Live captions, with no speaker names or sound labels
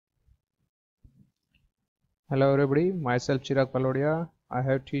Hello everybody, myself Chirag Palodia. I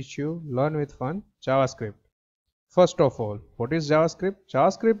have teach you Learn with Fun JavaScript. First of all, what is JavaScript?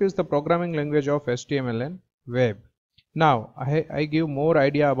 JavaScript is the programming language of HTML and web. Now I give more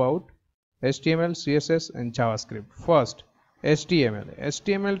idea about HTML, CSS and JavaScript. First, HTML.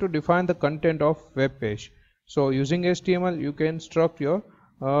 HTML to define the content of web page. So using HTML you can struct your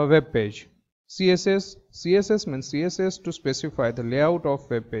web page. CSS means CSS to specify the layout of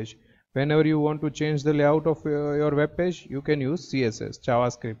web page. Whenever you want to change the layout of your web page, you can use CSS.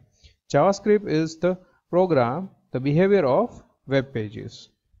 JavaScript is the program, the behavior of web pages.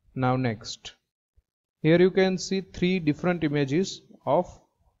 Now next, here you can see three different images of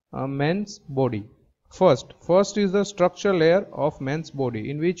a man's body. First is the structure layer of man's body,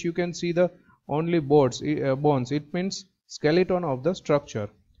 in which you can see the only bones. It means skeleton of the structure.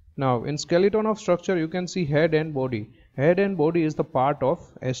 Now in skeleton of structure you can see head and body. Head and body is the part of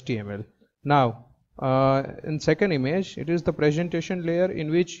HTML. Now in second image, it is the presentation layer, in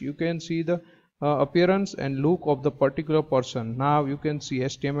which you can see the appearance and look of the particular person. Now you can see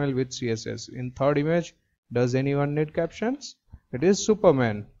HTML with CSS. In third image, does anyone need captions? It is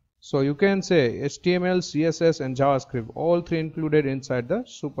Superman. So you can say HTML, CSS and JavaScript, all three included inside the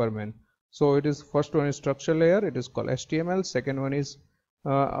Superman. So it is, first one is structure layer, it is called HTML. Second one is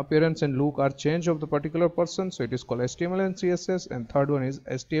appearance and look or change of the particular person, so it is called HTML and CSS. And third one is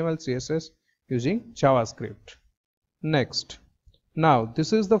HTML, CSS using JavaScript. Next, now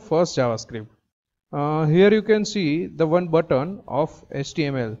this is the first JavaScript. Here you can see the one button of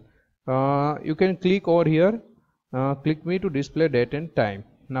HTML. You can click over here, click me to display date and time.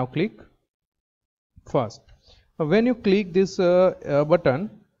 Now click first. When you click this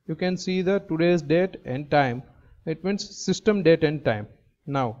button, you can see the today's date and time. It means system date and time.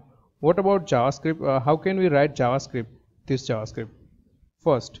 Now what about JavaScript? How can we write JavaScript, this JavaScript?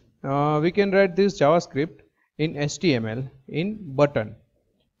 First, we can write this JavaScript in HTML in button.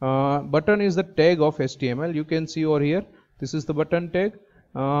 Button is the tag of HTML. You can see over here, this is the button tag.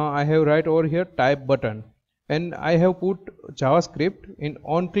 I have write over here type button, and I have put JavaScript in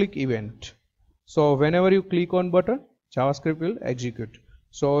on-click event. So whenever you click on button, JavaScript will execute.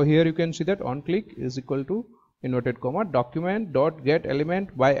 So here you can see that on-click is equal to inverted comma document dot get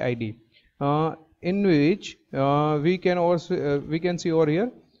element by ID, in which we can also we can see over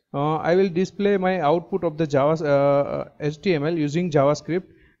here, I will display my output of the HTML using JavaScript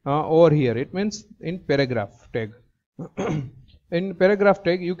over here. It means in paragraph tag. In paragraph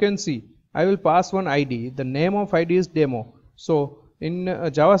tag you can see I will pass one ID. The name of ID is demo. So in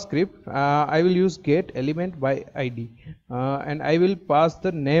JavaScript I will use get element by ID, and I will pass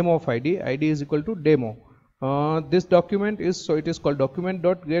the name of ID. ID is equal to demo. This document is, so it is called document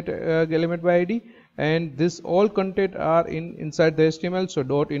dot get element by ID, and this all content are inside the HTML. So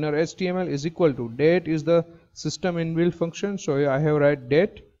dot inner HTML is equal to date is the system inbuilt function. So I have write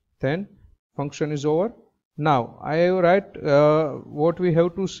date, then function is over. Now I have write what we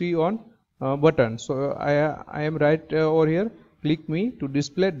have to see on button. So I am write over here, click me to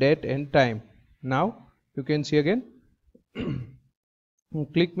display date and time. Now you can see again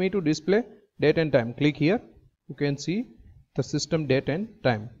click me to display date and time. Click here, you can see the system date and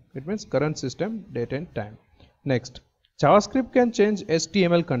time. It means current system date and time. Next, JavaScript can change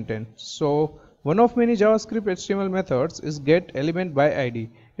HTML content. So one of many JavaScript HTML methods is get element by ID.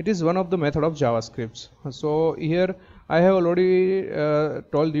 It is one of the method of JavaScript. So here I have already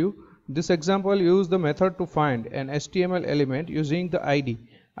told you, this example use the method to find an HTML element using the ID.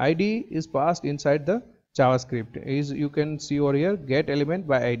 ID is passed inside the JavaScript. Is, you can see over here, get element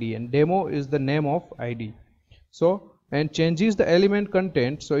by ID, and demo is the name of ID. So and changes the element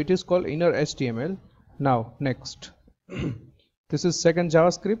content, so it is called inner HTML. Now next, this is second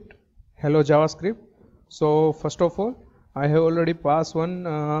JavaScript, hello JavaScript. So first of all, I have already passed one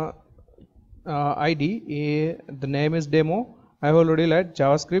ID, the name is demo. I have already let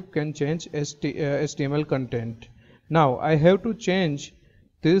JavaScript can change HTML content. Now I have to change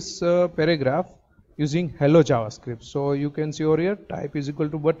this paragraph using hello JavaScript. So you can see over here, type is equal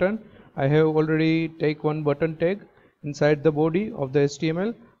to button. I have already take one button tag inside the body of the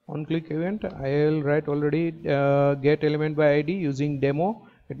HTML. On click event I will write already get element by ID using demo.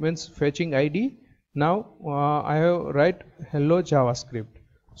 It means fetching ID. Now I have write hello JavaScript.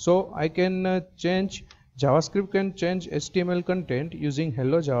 So I can change, JavaScript can change HTML content using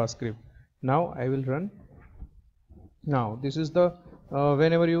hello JavaScript. Now I will run. Now this is the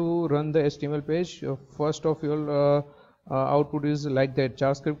whenever you run the HTML page, first of your output is like that,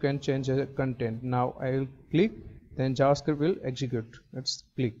 JavaScript can change content. Now I will click, then JavaScript will execute. Let's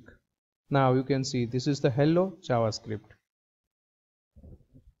click. Now you can see this is the hello JavaScript.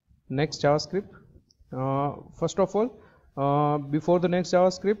 Next JavaScript, First of all, before the next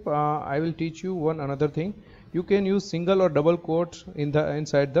JavaScript, I will teach you another thing. You can use single or double quotes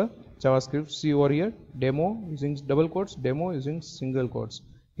inside the JavaScript. See over here, demo using double quotes, demo using single quotes.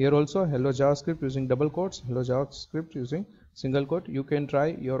 Here also, hello JavaScript using double quotes, hello JavaScript using single quote. You can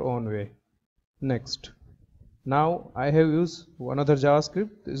try your own way. Next, now I have used another JavaScript.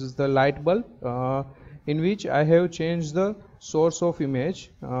 This is the light bulb, in which I have changed the source of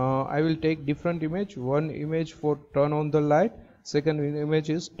image. I will take different image. One image for turn on the light, second image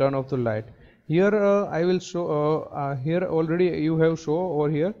is turn off the light. Here I will show, here already you have show over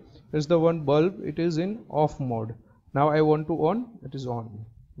here is the one bulb, it is in off mode. Now I want to on, it is on.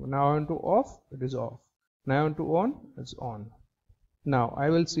 Now I want to off, it is off. Now I want to on, it's on. Now I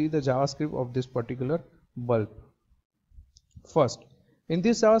will see the JavaScript of this particular bulb. First, in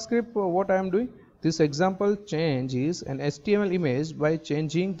this JavaScript, what I am doing, this example change is an HTML image by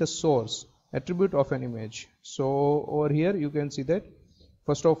changing the source attribute of an image. So over here you can see that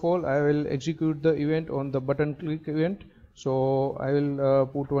first of all I will execute the event on the button click event. So I will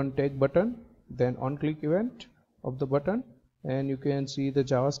put one tag button, then on click event of the button, and you can see the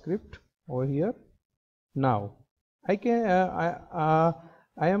JavaScript over here. Now I can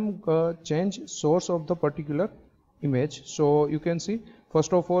I am change source of the particular image. So you can see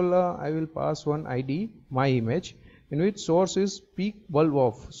first of all I will pass one ID my image, in which source is peak bulb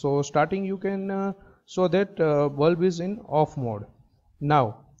off. So starting you can show that bulb is in off mode.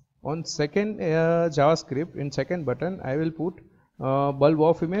 Now on second JavaScript, in second button I will put bulb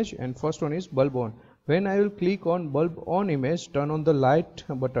off image, and first one is bulb on. When I will click on bulb on image, turn on the light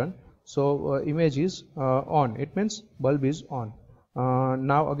button, so image is on, it means bulb is on.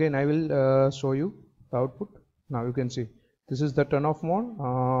 Now again I will show you the output. Now you can see this is the turn off mode.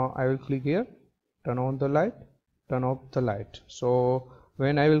 I will click here, turn on the light, turn off the light. So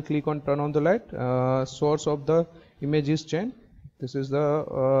when I will click on turn on the light, source of the image is changed. This is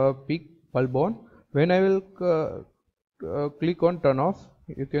the peak bulb on. When I will click on turn off,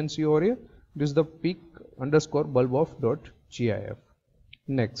 you can see over here this is the peak underscore bulb off dot gif.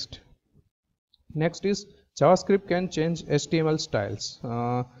 Next is JavaScript can change HTML styles.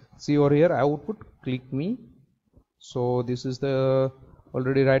 See over here output click me. So this is the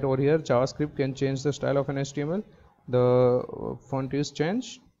already right over here. JavaScript can change the style of an HTML. The font is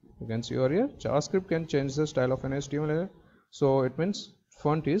changed. You can see over here JavaScript can change the style of an HTML. So it means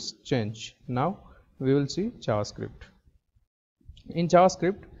font is changed. Now we will see JavaScript. In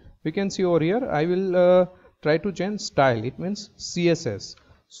JavaScript we can see over here I will try to change style. It means CSS.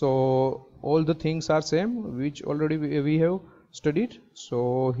 So all the things are same which already we have studied.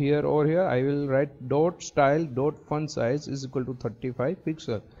 So here over here I will write dot style dot font size is equal to 35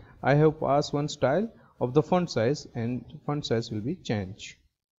 pixel. I have passed one style of the font size, and font size will be changed.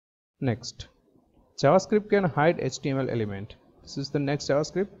 Next, JavaScript can hide HTML element. This is the next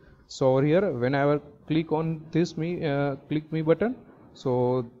JavaScript. So over here when I will click on this click me button,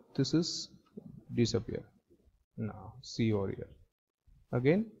 so this is disappear. Now see over here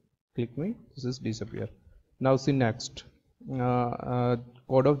again click me, this is disappear. Now see next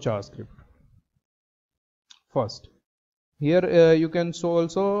code of JavaScript. First, here you can show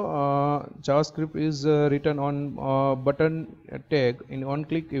also JavaScript is written on button tag in on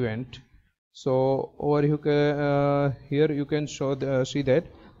click event. So over here you can show see that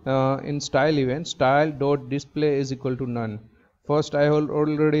in style event style dot display is equal to none. First I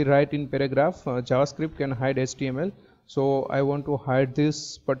already write in paragraph JavaScript can hide HTML. So I want to hide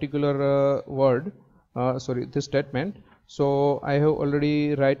this particular word, this statement. So I have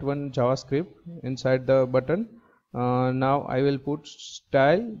already write one JavaScript inside the button. Now I will put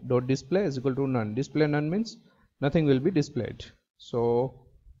style dot display is equal to none. Display none means nothing will be displayed. So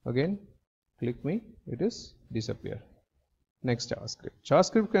again click me, it is disappear. Next JavaScript.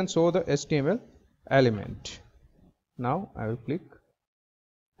 JavaScript can show the HTML element. Now I will click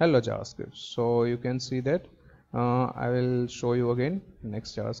hello JavaScript. So you can see that I will show you again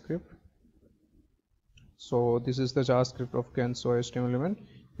next JavaScript. So this is the JavaScript of can show HTML element.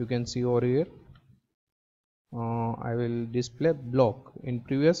 You can see over here I will display block. In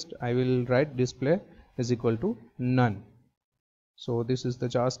previous I will write display is equal to none. So this is the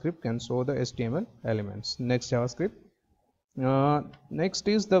JavaScript can show the HTML elements. Next JavaScript. Next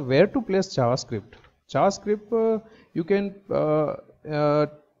is the where to place JavaScript. JavaScript you can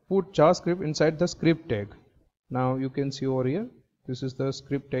put JavaScript inside the script tag. Now you can see over here this is the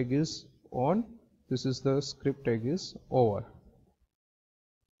script tag is on, this is the script tag is over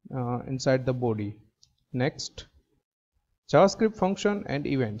inside the body. Next, JavaScript function and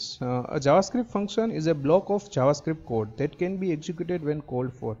events. A JavaScript function is a block of JavaScript code that can be executed when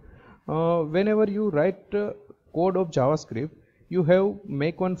called for. whenever you write code of JavaScript, you have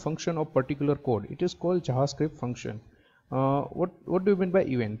make one function of particular code. It is called JavaScript function. What do you mean by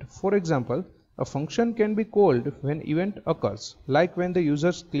event? For example, a function can be called when event occurs, like when the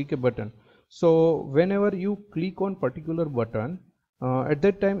users click a button. So whenever you click on particular button, at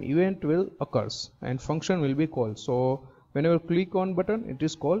that time event will occurs and function will be called. So whenever click on button, it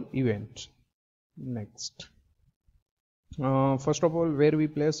is called event. Next, first of all, where we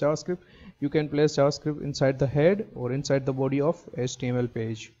place JavaScript, you can place JavaScript inside the head or inside the body of HTML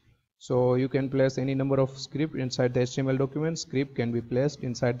page. So you can place any number of script inside the HTML document. Script can be placed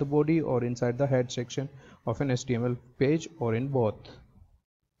inside the body or inside the head section of an HTML page or in both.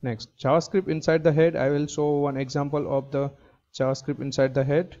 Next, JavaScript inside the head. I will show one example of the JavaScript inside the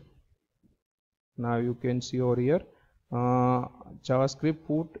head. Now you can see over here, JavaScript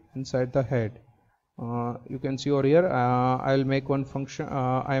put inside the head. You can see over here, I will make one function.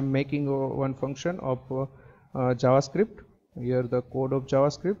 I am making one function of JavaScript. Here the code of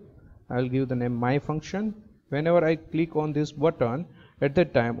JavaScript. I will give the name my function. Whenever I click on this button, at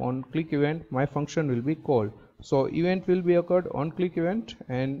that time on click event, my function will be called. So event will be occurred on click event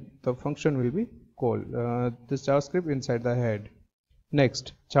and the function will be called. This JavaScript inside the head.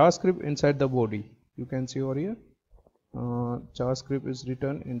 Next, JavaScript inside the body. You can see over here, JavaScript is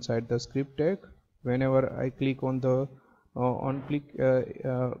written inside the script tag. Whenever I click on the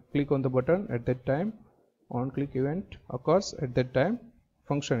click on the button, at that time on click event occurs, at that time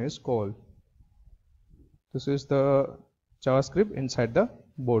function is called. This is the JavaScript inside the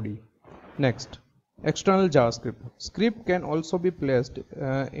body. Next, external JavaScript. Script can also be placed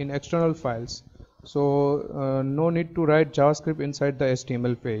in external files. So no need to write JavaScript inside the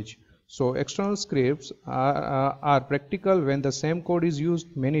HTML page. So external scripts are practical when the same code is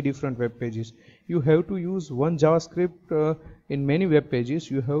used many different web pages. You have to use one JavaScript in many web pages.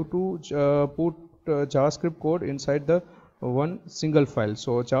 You have to put JavaScript code inside the one single file.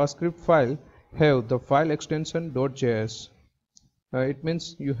 So JavaScript file have the file extension .js. It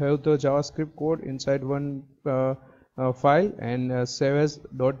means you have the JavaScript code inside one file and save as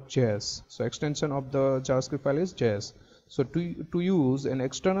 .js. So extension of the JavaScript file is JS. So to use an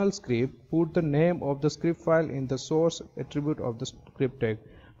external script, put the name of the script file in the source attribute of the script tag.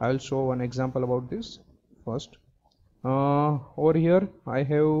 I will show one example about this. First, over here I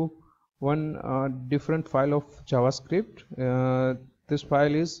have one different file of JavaScript. This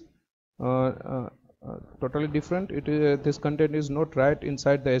file is totally different. This content is not right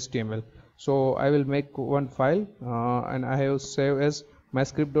inside the HTML. So I will make one file and I have saved as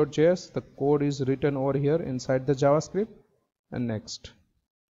myScript.js. The code is written over here inside the JavaScript. And next,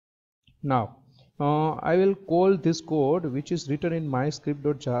 now I will call this code which is written in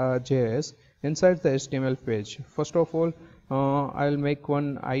myScript.js inside the HTML page. First of all, I will make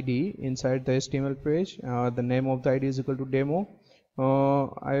one ID inside the HTML page. The name of the ID is equal to demo.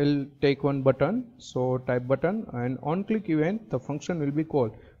 I will take one button, so type button, and on click event the function will be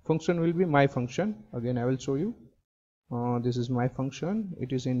called. Function will be my function. Again I will show you. This is my function.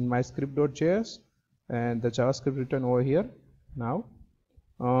 It is in myScript.js and the JavaScript written over here. Now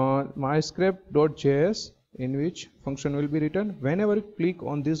myScript.js, in which function will be written. Whenever you click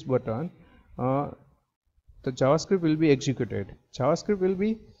on this button, the JavaScript will be executed. JavaScript will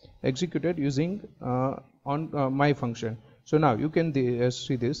be executed using my function. So now you can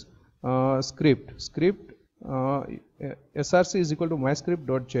see this script src is equal to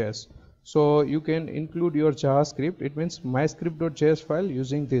myScript.js. So you can include your JavaScript. It means myScript.js file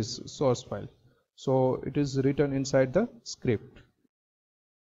using this source file. So it is written inside the script.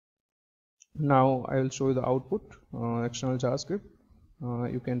 Now I will show you the output, external JavaScript.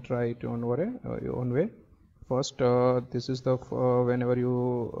 You can try it on your own way. First, this is the whenever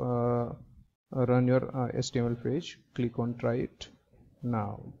you run your HTML page, click on try it.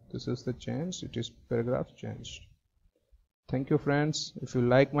 Now this is the change. It is paragraph changed. Thank you friends. If you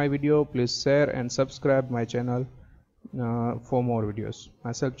like my video, please share and subscribe my channel for more videos.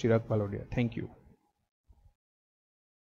 Myself Chirag Palodia. Thank you.